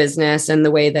about my business and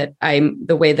the way that I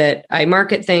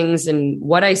market things and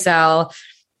what I sell.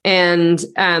 And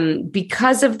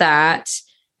because of that,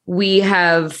 we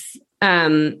have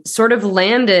sort of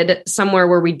landed somewhere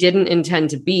where we didn't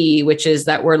intend to be, which is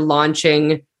that we're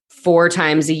launching 4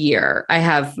 times a year. I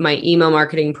have my email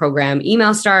marketing program,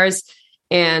 Email Stars,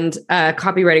 and a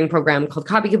copywriting program called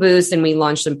Copy Caboose. And we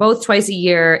launch them both twice a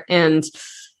year. And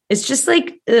it's just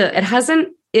like,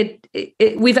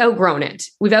 we've outgrown it.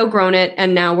 We've outgrown it.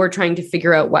 And now we're trying to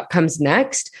figure out what comes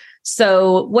next.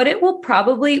 So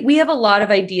we have a lot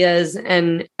of ideas,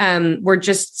 and we're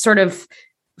just sort of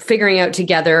figuring out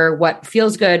together what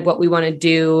feels good, what we want to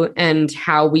do, and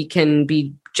how we can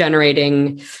be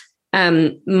generating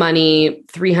money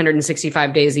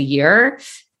 365 days a year.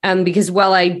 Because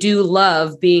while I do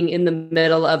love being in the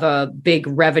middle of a big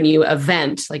revenue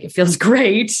event, like it feels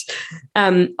great,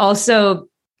 also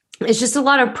it's just a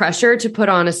lot of pressure to put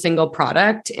on a single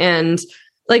product. And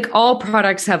like all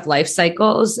products have life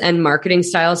cycles, and marketing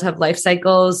styles have life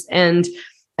cycles. And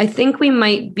I think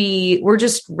we're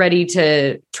just ready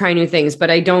to try new things, but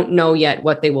I don't know yet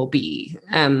what they will be.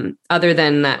 Other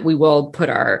than that, we will put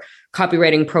our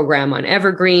copywriting program on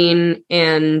Evergreen.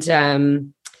 And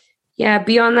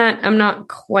beyond that, I'm not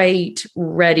quite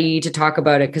ready to talk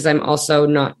about it because I'm also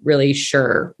not really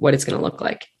sure what it's going to look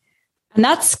like. And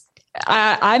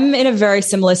I'm in a very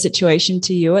similar situation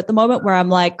to you at the moment where I'm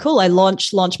like, cool, I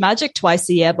launch Magic twice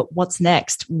a year, but what's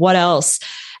next? What else?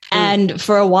 And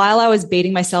for a while I was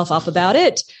beating myself up about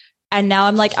it. And now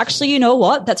I'm like, actually, you know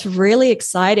what? That's really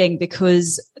exciting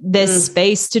because there's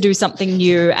space to do something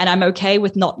new. And I'm okay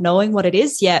with not knowing what it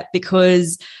is yet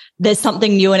because there's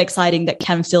something new and exciting that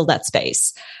can fill that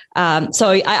space. So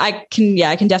I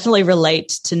can definitely relate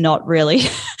to not really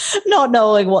not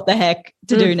knowing what the heck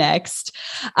to do next.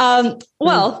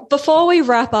 Well, before we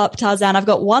wrap up, Tarzan, I've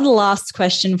got one last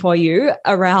question for you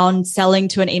around selling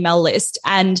to an email list.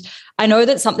 And I know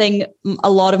that something a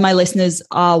lot of my listeners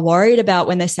are worried about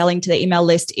when they're selling to the email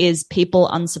list is people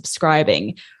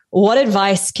unsubscribing. What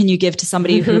advice can you give to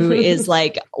somebody who is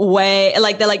like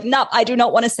they're like, nope, I do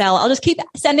not want to sell. I'll just keep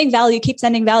sending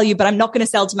value, but I'm not going to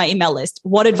sell to my email list.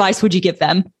 What advice would you give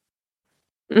them?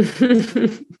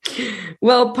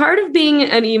 Well, part of being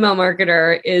an email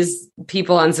marketer is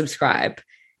people unsubscribe.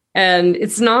 And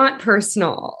it's not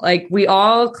personal. Like we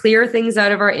all clear things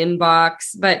out of our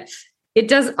inbox, but it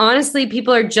does, honestly,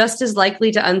 people are just as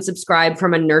likely to unsubscribe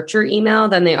from a nurture email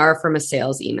than they are from a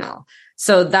sales email.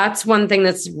 So that's one thing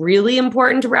that's really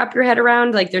important to wrap your head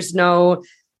around. Like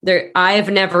I have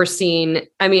never seen,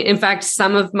 in fact,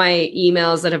 some of my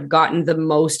emails that have gotten the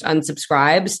most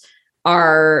unsubscribes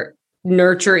are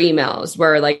nurture emails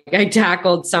where like I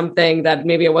tackled something that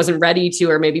maybe I wasn't ready to,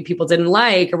 or maybe people didn't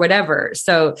like or whatever.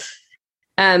 So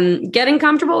getting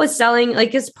comfortable with selling,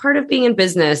 like is part of being in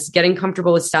business, getting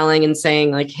comfortable with selling and saying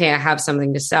like, hey, I have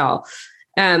something to sell.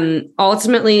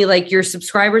 Ultimately, like your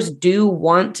subscribers do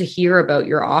want to hear about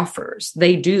your offers.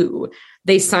 They do.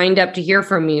 They signed up to hear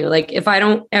from you. Like if I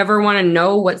don't ever want to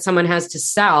know what someone has to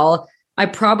sell, I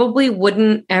probably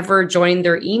wouldn't ever join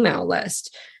their email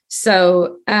list.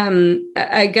 So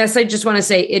I guess I just want to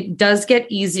say it does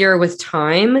get easier with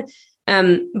time.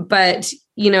 But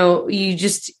you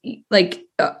just like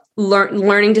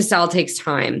learning to sell takes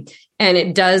time, and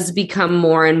it does become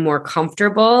more and more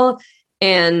comfortable.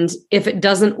 And if it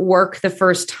doesn't work the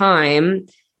first time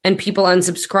and people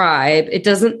unsubscribe, it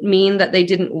doesn't mean that they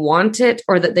didn't want it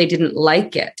or that they didn't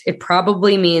like it. It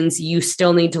probably means you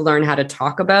still need to learn how to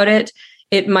talk about it.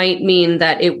 It might mean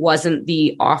that it wasn't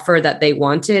the offer that they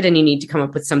wanted and you need to come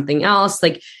up with something else.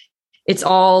 Like it's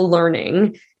all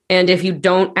learning. And if you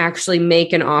don't actually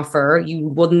make an offer, you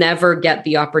will never get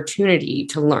the opportunity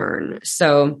to learn.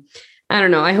 So I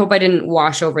don't know. I hope I didn't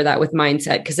wash over that with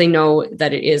mindset because I know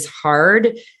that it is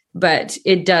hard, but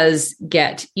it does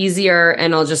get easier.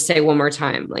 And I'll just say one more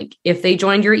time, like if they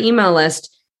joined your email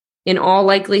list, in all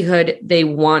likelihood, they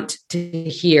want to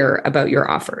hear about your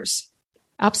offers.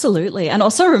 Absolutely. And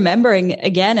also remembering,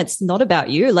 again, it's not about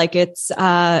you. Like it's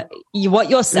what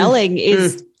you're selling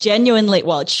is genuinely,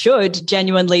 well, it should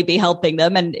genuinely be helping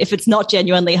them. And if it's not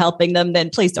genuinely helping them,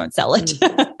 then please don't sell it.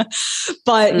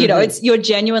 But, you're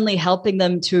genuinely helping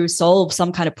them to solve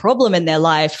some kind of problem in their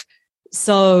life.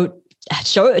 So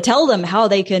tell them how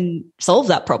they can solve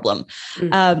that problem.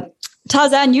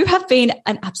 Tarzan, you have been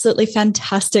an absolutely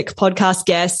fantastic podcast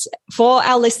guest. For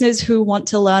our listeners who want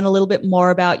to learn a little bit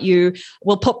more about you,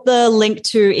 we'll pop the link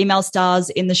to Email Stars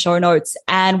in the show notes.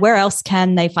 And where else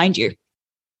can they find you?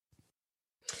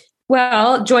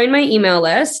 Well, join my email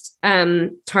list,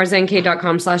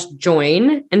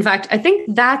 tarzank.com/join. In fact, I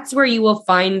think that's where you will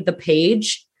find the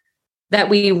page that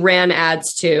we ran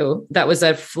ads to that was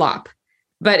a flop.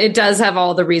 But it does have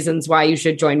all the reasons why you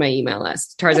should join my email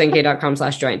list,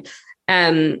 tarzank.com/join.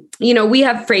 We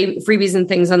have freebies and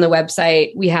things on the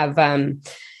website. We have a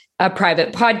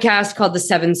private podcast called The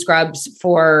 7 Scrubs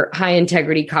for high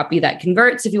integrity copy that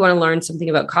converts. If you want to learn something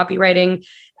about copywriting,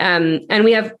 and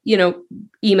we have,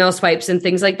 email swipes and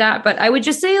things like that. But I would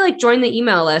just say like join the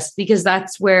email list because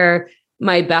that's where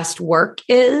my best work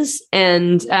is.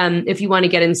 And if you want to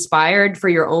get inspired for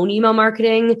your own email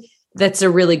marketing, that's a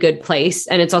really good place.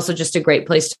 And it's also just a great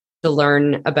place to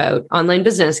learn about online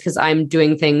business because I'm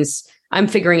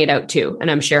figuring it out too.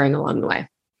 And I'm sharing along the way.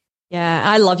 Yeah,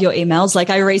 I love your emails. Like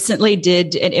I recently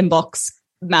did an inbox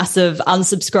massive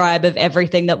unsubscribe of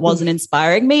everything that wasn't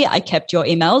inspiring me. I kept your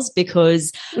emails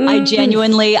because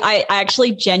I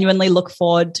actually genuinely look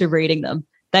forward to reading them.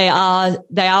 They are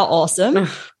awesome.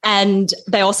 And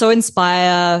they also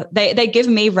inspire, they give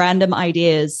me random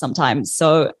ideas sometimes.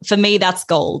 So for me, that's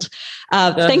gold.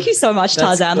 Thank you so much,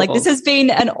 Tarzan. Cool. Like, this has been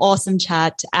an awesome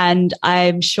chat. And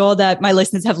I'm sure that my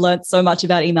listeners have learned so much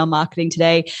about email marketing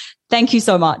today. Thank you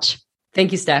so much.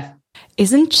 Thank you, Steph.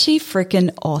 Isn't she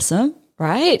freaking awesome?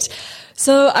 Right?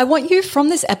 So I want you from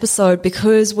this episode,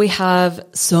 because we have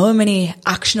so many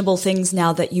actionable things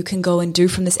now that you can go and do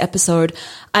from this episode.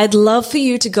 I'd love for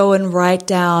you to go and write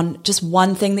down just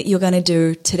one thing that you're going to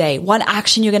do today, one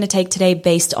action you're going to take today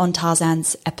based on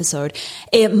Tarzan's episode.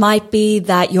 It might be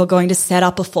that you're going to set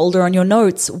up a folder on your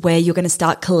notes where you're going to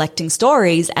start collecting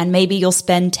stories, and maybe you'll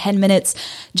spend 10 minutes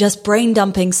just brain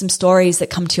dumping some stories that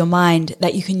come to your mind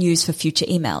that you can use for future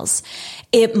emails.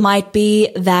 It might be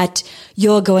that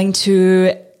you're going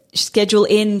to schedule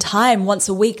in time once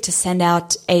a week to send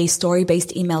out a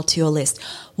story-based email to your list.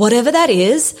 Whatever that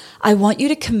is, I want you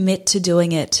to commit to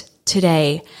doing it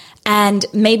today. And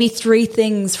maybe 3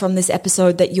 things from this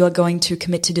episode that you are going to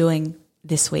commit to doing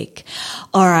this week.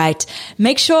 All right.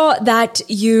 Make sure that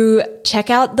you check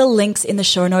out the links in the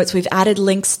show notes. We've added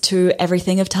links to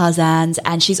everything of Tarzan's,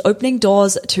 and she's opening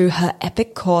doors to her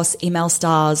epic course, Email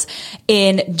Stars,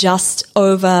 in just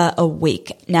over a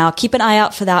week. Now, keep an eye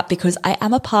out for that, because I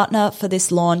am a partner for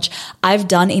this launch. I've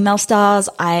done Email Stars.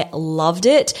 I loved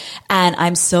it, and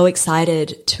I'm so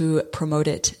excited to promote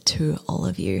it to all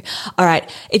of you. All right.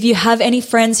 If you have any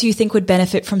friends who you think would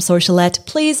benefit from Socialette,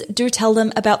 please do tell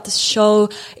them about the show.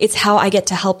 It's how I get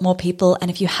to help more people. And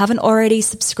if you haven't already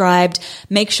subscribed,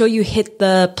 make sure you hit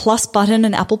the plus button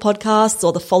in Apple Podcasts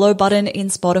or the follow button in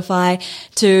Spotify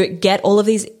to get all of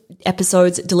these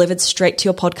episodes delivered straight to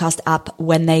your podcast app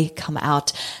when they come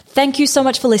out. Thank you so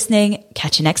much for listening.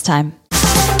 Catch you next time.